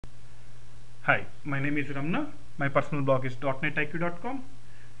Hi, my name is Ramna. My personal blog is .netiq.com.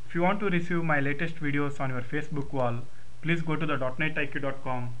 If you want to receive my latest videos on your Facebook wall, please go to the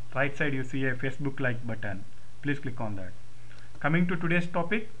 .netiq.com. Right side you see a Facebook like button. Please click on that. Coming to today's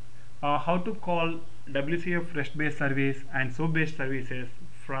topic, how to call WCF REST based service and SOAP based services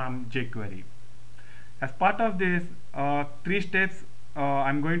from JQuery. As part of this, three steps,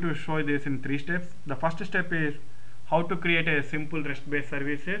 I'm going to show this in 3 steps. The first step is how to create a simple REST based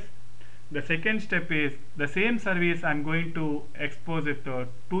services. The second step is the same service I'm going to expose it to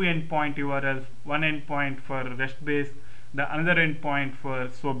 2 endpoint URLs, one endpoint for REST based, the another endpoint for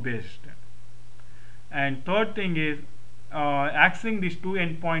SOAP based. And third thing is accessing these 2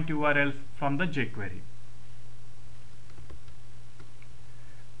 endpoint URLs from the jQuery.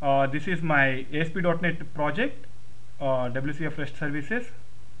 This is my ASP.NET project, WCF REST services,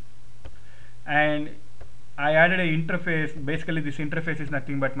 and I added a interface. Basically this interface is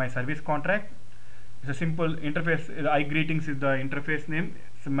nothing but my service contract. It's a simple interface. iGreetings is the interface name.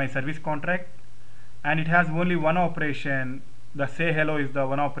 It's my service contract, and it has only one operation. The say hello is the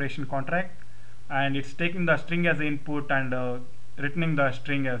one operation contract, and it's taking the string as input and returning the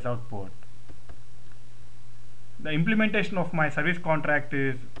string as output. The implementation of my service contract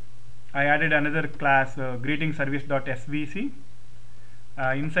is I added another class, greeting service.svc.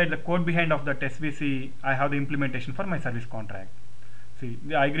 Inside the code behind of that SVC, I have the implementation for my service contract. See,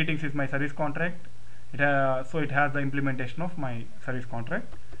 the iGreetings is my service contract. So it has the implementation of my service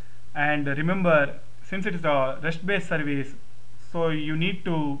contract. And remember, since it is a REST-based service, so you need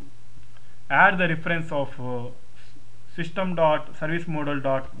to add the reference of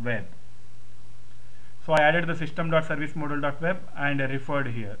system.servicemodal.web. So I added the system.servicemodal.web and referred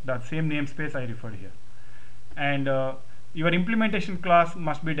here. That same namespace I referred here. And your implementation class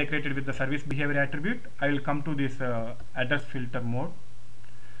must be decorated with the service behavior attribute. I will come to this address filter mode.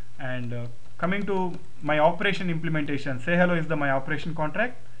 And coming to my operation implementation, say hello is my operation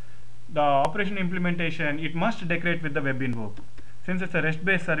contract. The operation implementation, it must decorate with the web invoke. Since it's a REST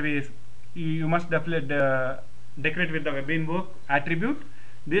based service, you must decorate with the web invoke attribute.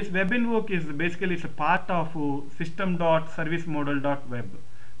 This web invoke is basically it's a part of system.servicemodal.web.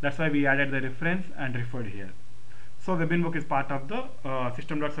 That's why we added the reference and referred here. So web invoke is part of the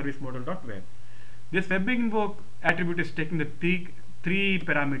system.servicemodal.web. This web invoke attribute is taking the three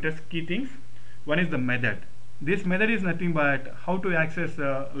parameters, key things. One is the method. This method is nothing but how to access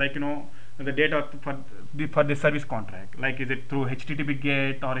the data for the service contract. Like is it through HTTP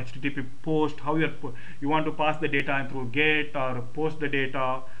GET or HTTP POST? How you want to pass the data through GET or post the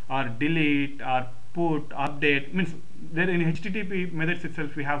data or delete or put update. Means there in HTTP methods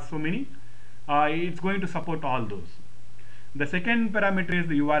itself we have so many. It's going to support all those. The second parameter is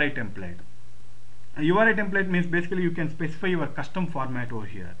the URI template. A URI template means basically you can specify your custom format over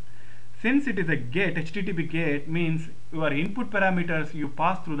here. Since it is a GET, HTTP GET means your input parameters you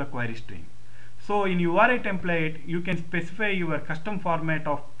pass through the query string. So in URI template you can specify your custom format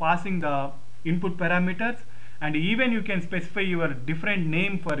of passing the input parameters, and even you can specify your different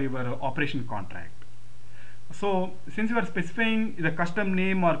name for your operation contract. So since you are specifying the custom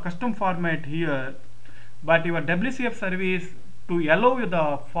name or custom format here, but your WCF service to allow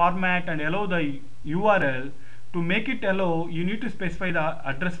the format and allow the URL, to make it allow, you need to specify the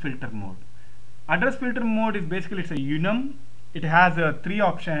address filter mode. Address filter mode is basically it's a unum. It has 3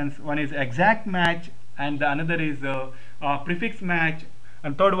 options. One is exact match, and the another is prefix match,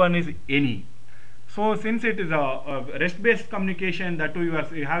 and third one is any. So since it is a REST based communication, that too you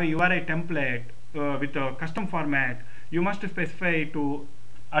have a URI template with a custom format, you must specify to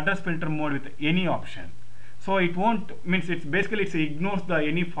address filter mode with any option. So it won't, means it's basically it ignores the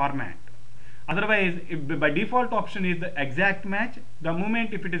any format. Otherwise, by default option is the exact match. The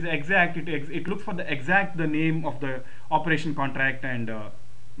moment if it is exact, it looks for the exact the name of the operation contract, and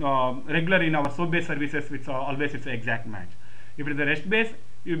regular in our SOAP based services it's always it's exact match. If it is a REST based,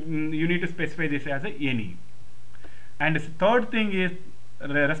 you need to specify this as a any. And the third thing is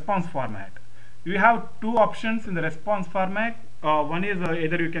the response format. You have 2 options in the response format. One is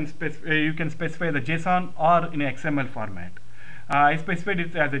either you can specify the JSON or in a XML format. I specified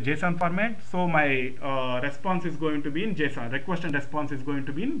it as a JSON format, so my response is going to be in JSON. Request and response is going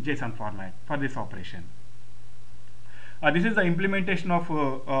to be in JSON format for this operation. This is the implementation of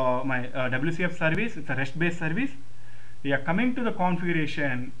my WCF service. It's a REST based service. We are coming to the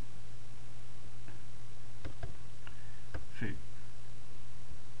configuration. See,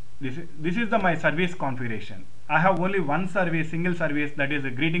 this is my service configuration. I have only one service, single service, that is a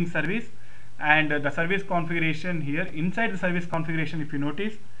greeting service. And the service configuration here, inside the service configuration, if you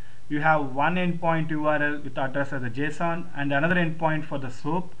notice, you have one endpoint URL with address as a JSON and another endpoint for the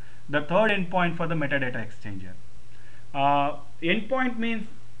SOAP. the third endpoint for the metadata exchanger. Endpoint means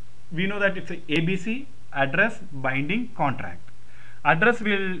we know that it's a ABC, address, binding, contract. Address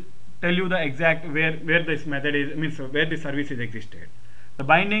will tell you the exact where this method is, means where the service is existed. The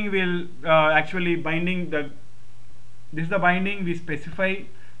binding will actually binding the, this is the binding we specify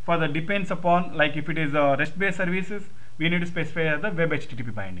for the depends upon, like if it is REST based services, we need to specify the web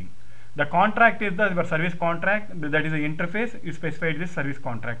HTTP binding. The contract is the your service contract, that is the interface. You specified this service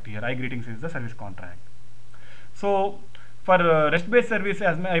contract here. iGreetings is the service contract. So for REST based service,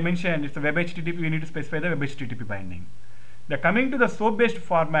 as I mentioned, it's a web HTTP. We need to specify the web HTTP binding. The coming to the SOAP based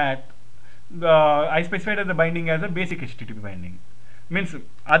format, I specified the binding as a basic HTTP binding. Means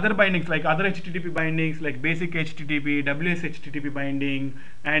other bindings like other HTTP bindings like basic HTTP, WS HTTP binding,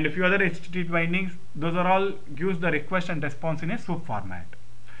 and a few other HTTP bindings. Those are all gives the request and response in a SOAP format.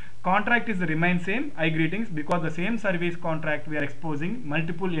 Contract is the remain same, iGreetings, because the same service contract we are exposing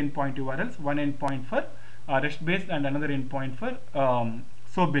multiple endpoint URLs, one endpoint for REST based and another endpoint for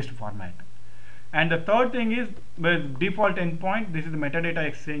SOAP based format. And the third thing is with default endpoint, this is the metadata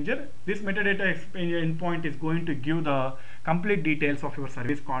exchanger. This metadata exchanger endpoint is going to give the complete details of your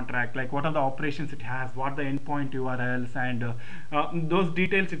service contract, like what are the operations it has, what are the endpoint URLs, and those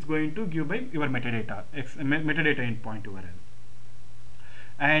details it's going to give by your metadata endpoint URL.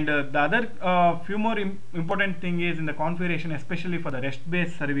 And the other few more important thing is in the configuration, especially for the REST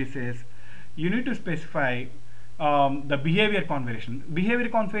based services, you need to specify the behavior configuration. Behavior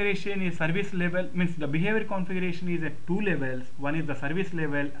configuration is service level, means the behavior configuration is at two levels. One is the service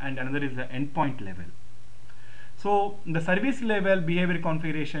level and another is the endpoint level. So the service level behavior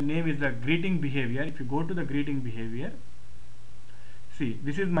configuration name is the greeting behavior. If you go to the greeting behavior, see,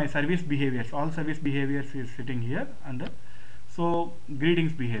 this is my service behaviors. All service behaviors is sitting here under. So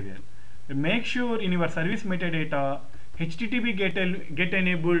greetings behavior. Make sure in your service metadata HTTP get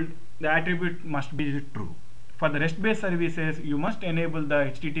enabled, the attribute must be true. For the REST based services, you must enable the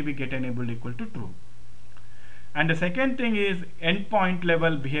HTTP get enabled equal to true. And the second thing is endpoint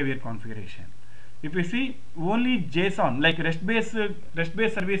level behavior configuration. If you see only JSON, like REST based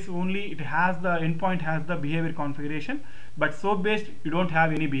service, only it has the endpoint has the behavior configuration, but SOAP based you don't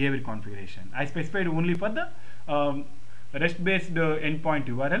have any behavior configuration. I specified only for the REST based endpoint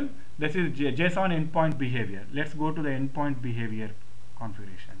URL. This is JSON endpoint behavior. Let's go to the endpoint behavior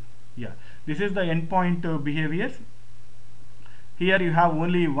configuration. Yeah, this is the endpoint behaviors. Here you have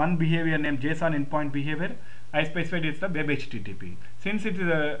only one behavior named JSON endpoint behavior. I specified it's the web HTTP. Since it is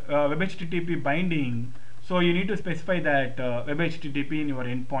a web HTTP binding, so you need to specify that web HTTP in your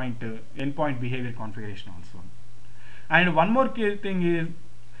endpoint behavior configuration also. And one more key thing is,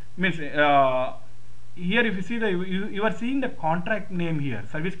 means here if you see you are seeing the contract name here,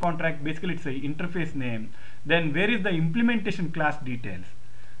 service contract, basically it's a interface name. Then where is the implementation class details?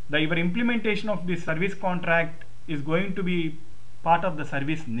 Your implementation of this service contract is going to be part of the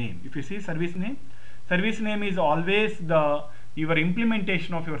service name. If you see service name is always your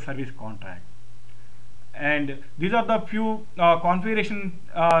implementation of your service contract. And these are the few configuration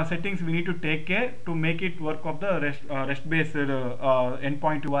settings we need to take care to make it work of the REST based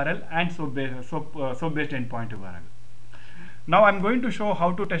endpoint URL and SOAP based endpoint URL. Now I'm going to show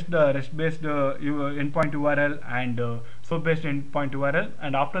how to test the REST based endpoint URL and SOAP based endpoint URL,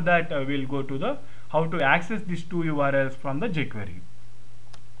 and after that we'll go to the how to access these two URLs from the jQuery.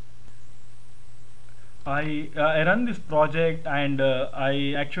 I run this project and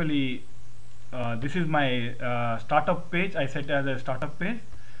I actually this is my startup page. I set as a startup page.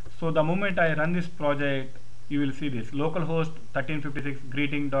 So the moment I run this project, you will see this localhost 1356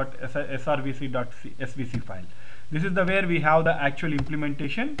 greeting.srvc.svc file. This is the where we have the actual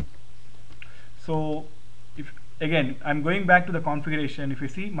implementation. So if again I'm going back to the configuration, if you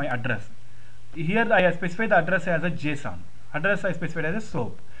see my address, here I specify the address as a JSON. Address I specified as a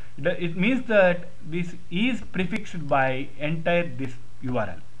SOAP. It means that this is prefixed by entire this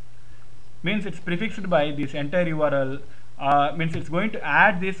URL. Means it's prefixed by this entire URL. Means it's going to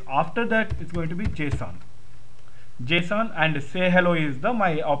add this. After that, it's going to be JSON. JSON and say hello is the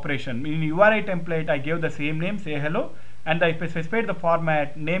my operation. In URI template, I gave the same name, say hello, and I specified the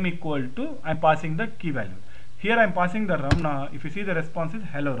format name equal to. I'm passing the key value. Here I'm passing the Ramna. If you see the response is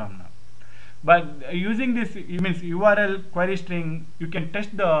hello Ramna. But using this means URL query string, you can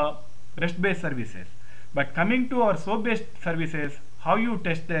test the REST based services. But coming to our SOAP based services, how you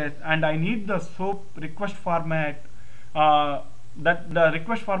test this, and I need the SOAP request format. That the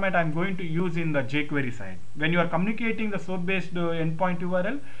request format I'm going to use in the jQuery side. When you are communicating the SOAP based endpoint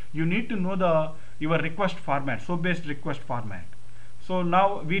URL, you need to know your request format, SOAP based request format. So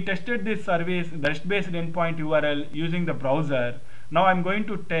now we tested this service, the REST based endpoint URL using the browser. Now I'm going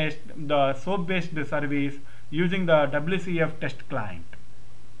to test the SOAP based service using the WCF test client.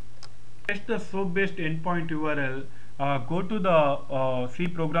 Test the SOAP based endpoint URL. Go to the C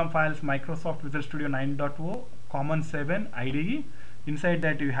program files Microsoft Visual Studio 9.0 Common 7 IDE. Inside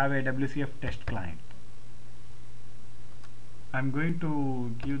that you have a WCF test client. I'm going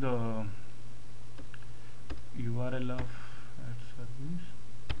to give the URL of that service.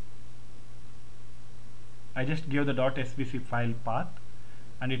 I just gave the .svc file path,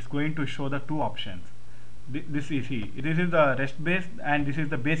 and it's going to show the two options. This is the REST based, and this is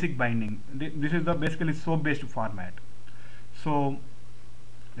the basic binding. This is the basically SOAP based format. So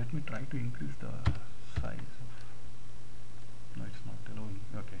let me try to increase the size of, no, it's not allowing.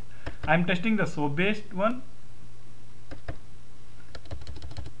 Okay, I'm testing the SOAP based one.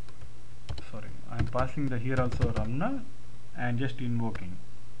 Sorry, I'm passing the here also Ramna and just invoking.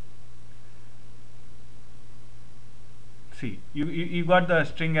 See, you got the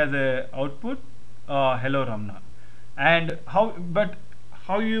string as a output, hello Ramna. And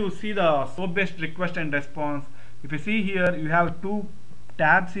how you see the SOAP based request and response? If you see here, you have two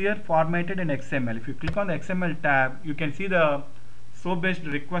tabs here, formatted in XML. If you click on the XML tab, you can see the SOAP based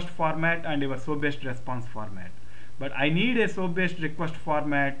request format and your SOAP based response format. But I need a SOAP based request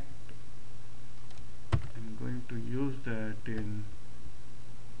format. I'm going to use that in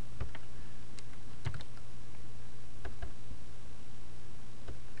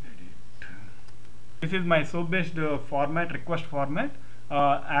this is my SOAP based format, request format,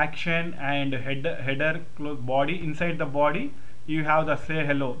 action and header close body. Inside the body you have the say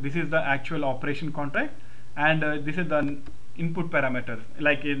hello. This is the actual operation contract, and this is the input parameters,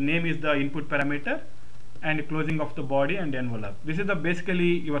 like name is the input parameter, and closing of the body and envelope. This is the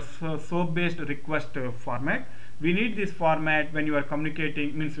basically your SOAP based request format. We need this format when you are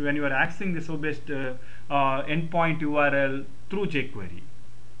communicating, means when you are accessing the SOAP based endpoint URL through JQuery.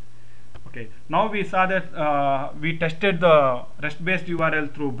 Okay, now we saw that we tested the REST based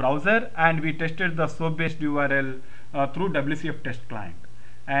URL through browser, and we tested the SOAP based URL through WCF test client.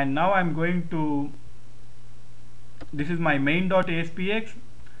 And now I'm going to, this is my main.aspx,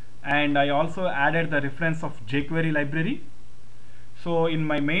 and I also added the reference of JQuery library. So in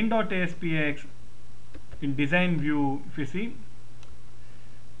my main.aspx, in design view, if you see,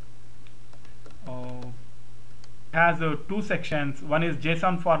 has two sections. One is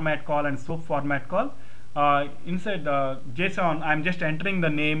JSON format call and SOAP format call. Inside the JSON, I'm just entering the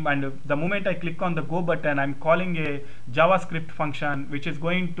name, and the moment I click on the go button, I'm calling a JavaScript function which is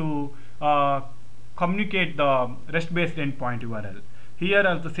going to communicate the REST based endpoint URL. Here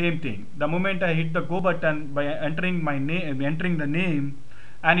is the same thing. The moment I hit the go button by entering my name, entering the name,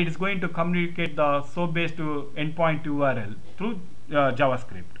 and it is going to communicate the SOAP based endpoint URL through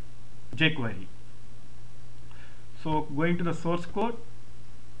JavaScript, JQuery. So going to the source code,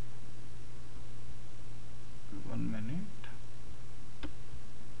 1 minute.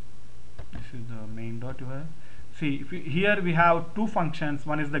 This is the main.ui. See, here we have two functions.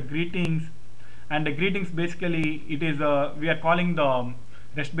 One is the greetings, and the greetings basically it is we are calling the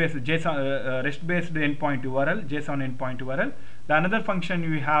REST based JSON REST based endpoint URL, JSON endpoint URL. The another function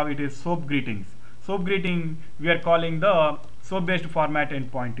we have, it is SOAP greetings. SOAP greeting we are calling the SOAP based format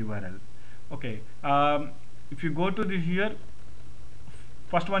endpoint URL. Okay. If you go to the here,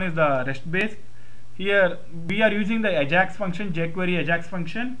 first one is the REST based. Here we are using the AJAX function, jQuery AJAX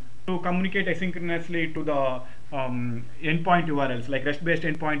function, to communicate asynchronously to the endpoint URLs, like REST based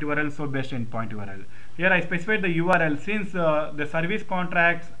endpoint URL, SOAP based endpoint URL. Here I specified the URL, since the service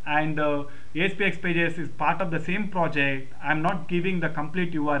contracts and ASPX pages is part of the same project. I'm not giving the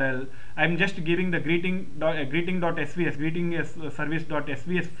complete URL. I'm just giving the greeting.svs, greeting is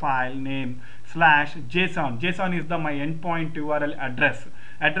service.svs file name / JSON. JSON is the my endpoint URL address.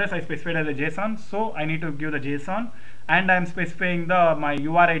 Address I specified as a JSON, so I need to give the JSON, and I'm specifying the my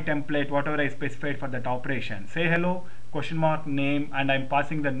URI template, whatever I specified for that operation. Say hello, question mark, name, and I'm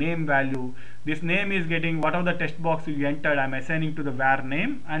passing the name value. This name is getting whatever the text box you entered, I'm assigning to the var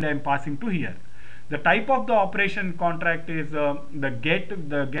name, and I'm passing to here. The type of the operation contract is the get.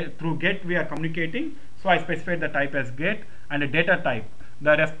 Through get we are communicating, so I specified the type as get, and a data type.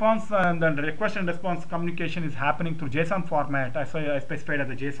 The response and the request and response communication is happening through JSON format. So I specified as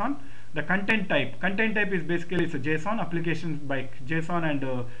a JSON. The content type is basically it's a JSON application by JSON,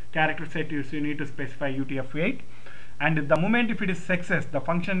 and character set you need to specify UTF-8. And the moment if it is success, the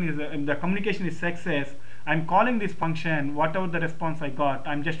function is the communication is success, I'm calling this function. Whatever the response I got,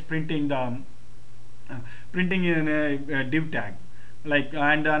 I'm just printing the printing in a div tag. Like,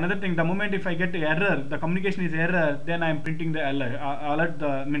 and another thing, the moment if I get the error, the communication is error, then I'm printing the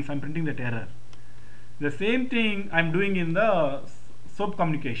alert. Means I'm printing that error. The same thing I'm doing in the soap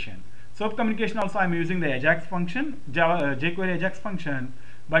communication. Soap communication also I'm using the Ajax function, jQuery Ajax function.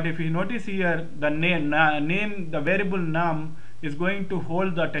 But if you notice here, the the variable num is going to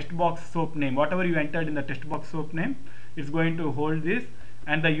hold the text box soap name. Whatever you entered in the text box soap name, it's going to hold this.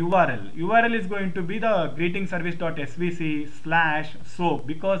 And the URL is going to be the greeting service.svc/soap,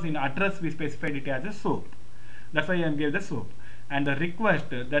 because in address we specified it as a soap. That's why I gave the soap. And the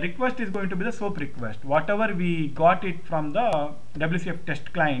request is going to be the soap request. Whatever we got it from the WCF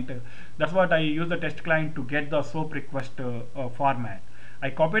test client, that's what I use the test client to get the soap request format. I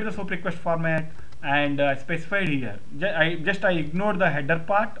copied the soap request format and specified here. I ignored the header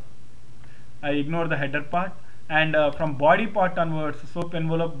part. And from body part onwards, soap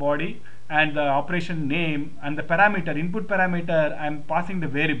envelope body and the operation name and the parameter, input parameter, I am passing the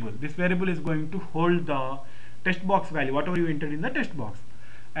variable. This variable is going to hold the text box value, whatever you entered in the text box.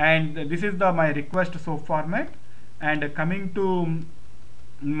 And this is my request soap format. And coming to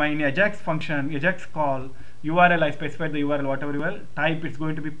my Ajax function, Ajax call, URL, I specified the URL, whatever URL, type is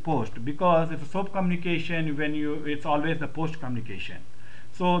going to be post, because it's a soap communication. It's always the post communication.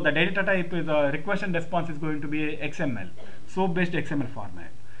 So the data type is request and response is going to be XML, soap based XML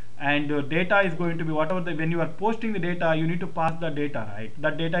format. And data is going to be whatever when you are posting the data, you need to pass the data, right?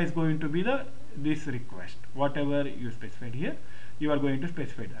 That data is going to be this request. Whatever you specified here, you are going to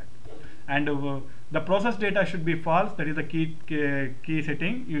specify that. And the process data should be false. That is the key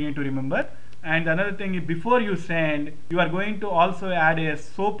setting you need to remember. And another thing is, before you send, you are going to also add a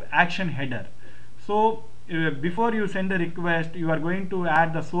soap action header. So before you send the request, you are going to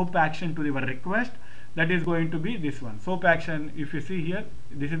add the soap action to your request. That is going to be this one, soap action. If you see here,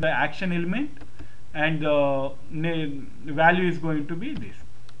 this is the action element, and the value is going to be this.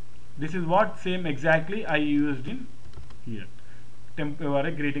 This is what same exactly I used in here,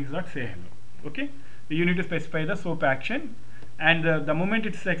 temporary greetings.say hello. Okay, you need to specify the soap action, and the moment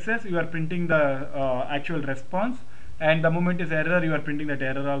it's success, you are printing the actual response, and the moment is error, you are printing that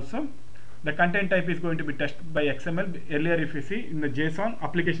error also. The content type is going to be test by XML. Earlier, if you see in the JSON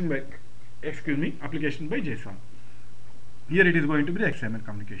application by JSON, here it is going to be the XML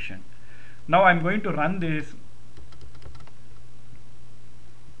communication. Now I'm going to run this.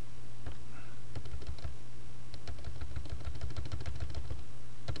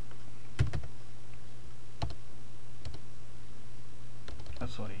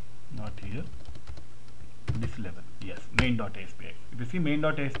 Sorry, not here, this level. Yes, main.aspx. If you see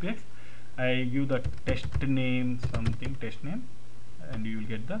main.aspx, I give the test name, something test name, and you will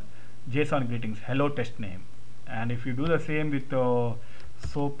get the JSON greetings hello test name. And if you do the same with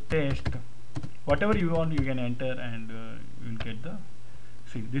soap test, whatever you want, you can enter, and you will get the,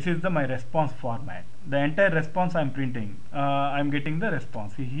 see, this is my response format. The entire response I'm printing, I'm getting the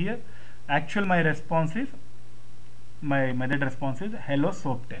response. See here, actual my response is, my method response is hello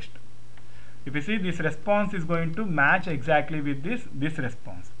soap test. If you see, this response is going to match exactly with this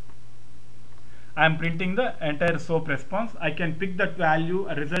response. I am printing the entire soap response. I can pick that value,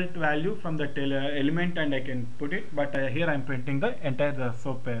 a result value from that element, and I can put it, but here I am printing the entire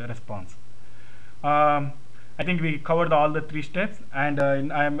soap response. I think we covered all the 3 steps, and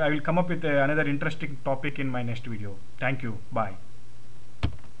I will come up with another interesting topic in my next video. Thank you. Bye.